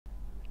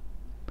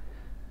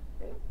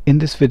In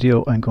this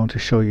video I'm going to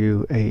show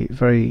you a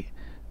very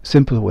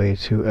simple way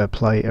to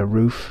apply a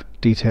roof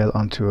detail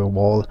onto a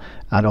wall,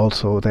 and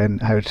also then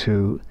how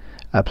to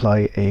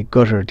apply a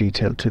gutter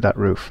detail to that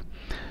roof.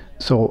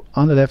 So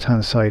on the left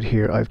hand side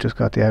here I've just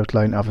got the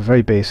outline of a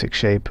very basic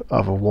shape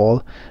of a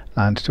wall,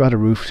 and to add a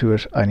roof to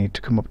it I need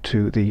to come up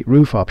to the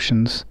roof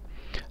options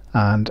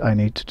and I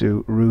need to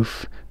do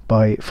roof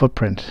by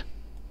footprint.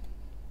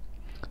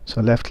 So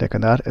left click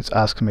on that. It's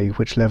asking me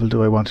which level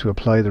do I want to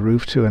apply the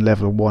roof to, and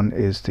level 1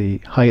 is the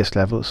highest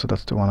level, so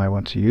that's the one I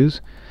want to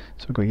use.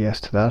 So I'll go yes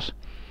to that,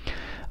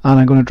 and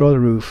I'm going to draw the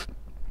roof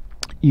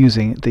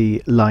using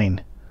the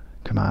line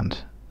command.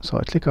 So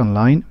I click on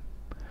line.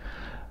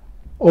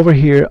 Over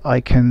here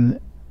I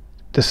can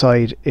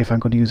decide if I'm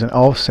going to use an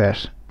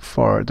offset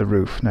for the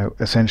roof. Now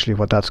essentially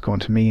what that's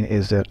going to mean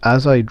is that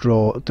as I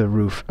draw the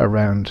roof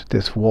around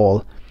this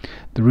wall,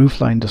 the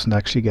roof line doesn't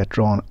actually get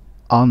drawn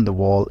on the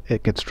wall,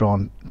 it gets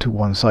drawn to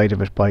one side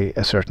of it by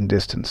a certain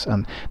distance,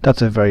 and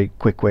that's a very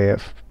quick way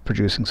of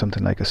producing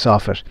something like a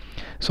soffit.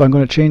 So I'm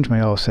going to change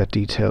my offset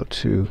detail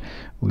to,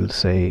 we'll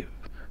say,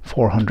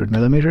 400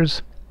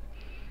 millimeters,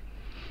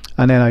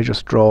 and then I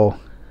just draw,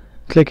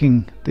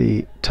 clicking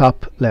the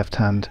top left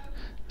hand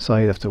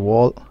side of the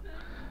wall,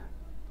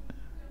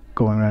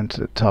 going around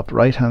to the top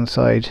right hand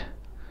side,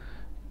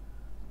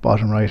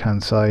 bottom right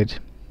hand side,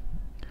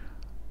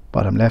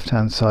 bottom left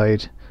hand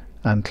side,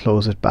 and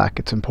close it back.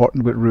 It's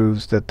important with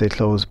roofs that they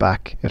close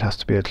back. It has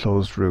to be a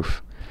closed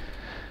roof.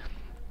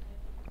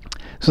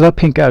 So that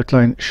pink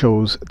outline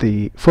shows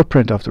the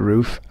footprint of the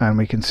roof, and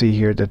we can see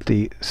here that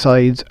the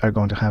sides are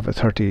going to have a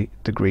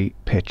 30-degree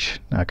pitch.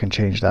 Now I can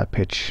change that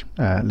pitch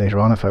later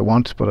on if I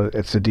want, but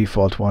it's the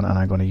default one and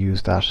I'm going to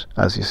use that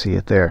as you see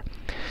it there.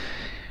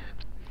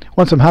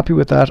 Once I'm happy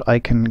with that, I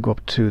can go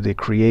up to the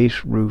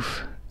create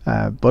roof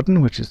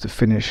button, which is the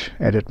finish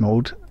edit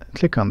mode.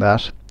 Click on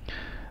that.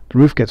 The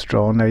roof gets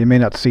drawn. Now you may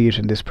not see it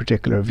in this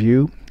particular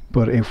view,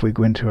 but if we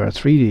go into our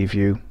 3D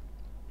view,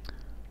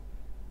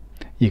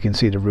 you can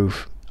see the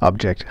roof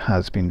object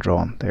has been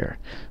drawn there.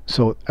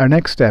 So our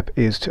next step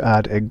is to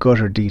add a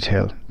gutter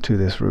detail to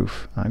this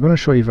roof. I'm going to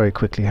show you very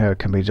quickly how it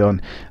can be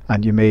done,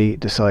 and you may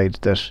decide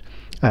that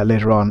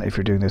later on, if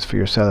you're doing this for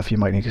yourself, you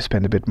might need to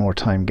spend a bit more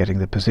time getting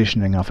the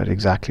positioning of it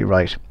exactly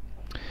right.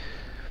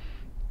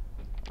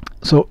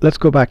 So let's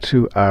go back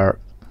to our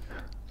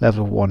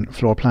level 1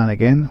 floor plan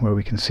again, where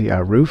we can see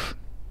our roof.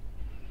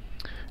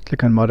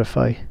 Click on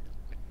modify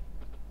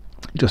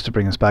just to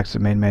bring us back to the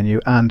main menu,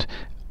 and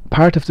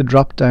part of the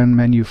drop down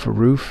menu for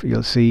roof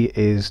you'll see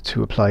is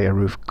to apply a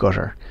roof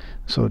gutter.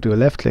 So do a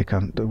left click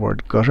on the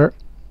word gutter,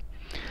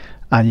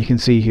 and you can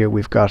see here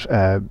we've got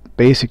a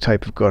basic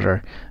type of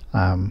gutter.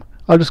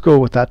 I'll just go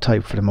with that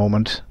type for the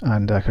moment,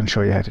 and I can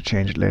show you how to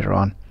change it later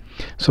on.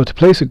 So to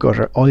place a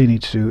gutter, all you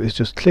need to do is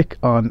just click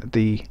on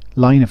the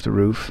line of the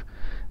roof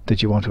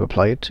that you want to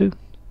apply it to.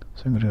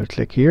 So I'm going to do a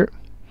click here,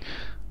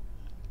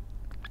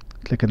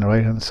 click on the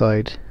right hand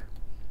side,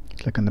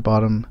 click on the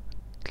bottom,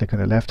 click on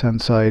the left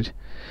hand side,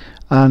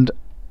 and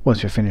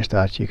once you're finished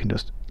that you can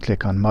just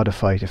click on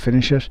modify to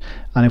finish it.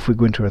 And if we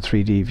go into our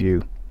 3D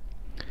view,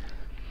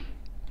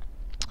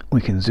 we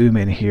can zoom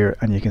in here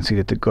and you can see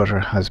that the gutter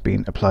has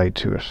been applied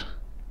to it.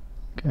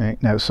 Okay,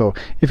 now so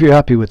if you're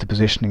happy with the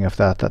positioning of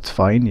that, that's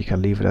fine, you can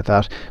leave it at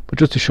that, but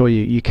just to show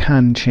you, you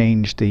can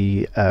change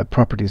the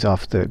properties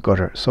of the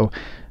gutter. So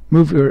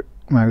move your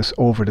mouse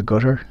over the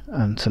gutter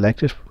and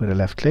select it with a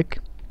left click,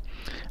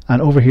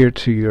 and over here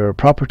to your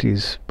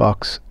properties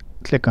box,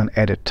 click on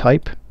edit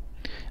type,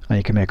 and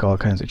you can make all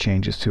kinds of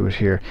changes to it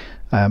here.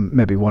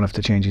 Maybe one of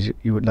the changes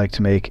you would like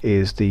to make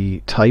is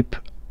the type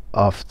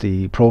of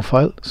the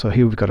profile. So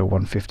here we've got a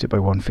 150 by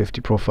 150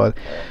 profile,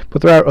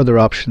 but there are other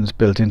options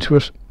built into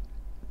it.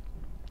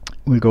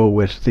 We'll go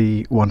with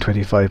the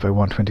 125 by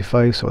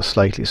 125, so a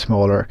slightly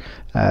smaller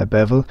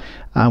bevel,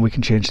 and we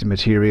can change the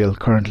material.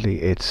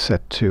 Currently it's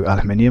set to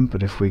aluminium,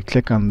 but if we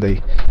click on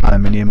the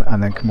aluminium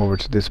and then come over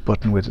to this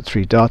button with the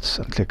 3 dots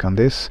and click on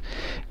this,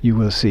 you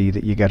will see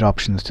that you get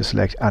options to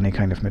select any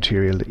kind of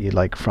material that you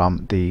like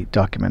from the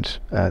document,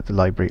 the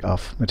library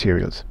of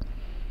materials.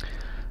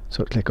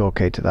 So click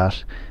OK to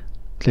that,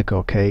 click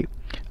OK,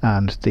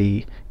 and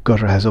the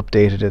gutter has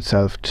updated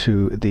itself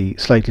to the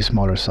slightly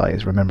smaller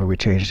size. Remember, we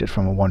changed it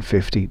from a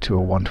 150 to a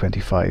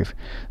 125,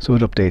 so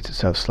it updates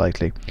itself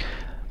slightly.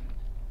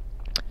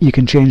 You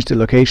can change the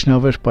location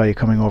of it by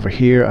coming over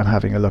here and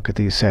having a look at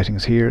these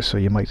settings here. So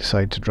you might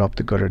decide to drop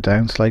the gutter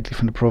down slightly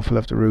from the profile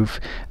of the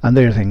roof, and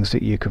there are things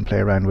that you can play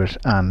around with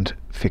and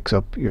fix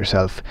up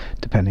yourself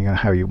depending on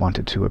how you want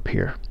it to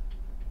appear.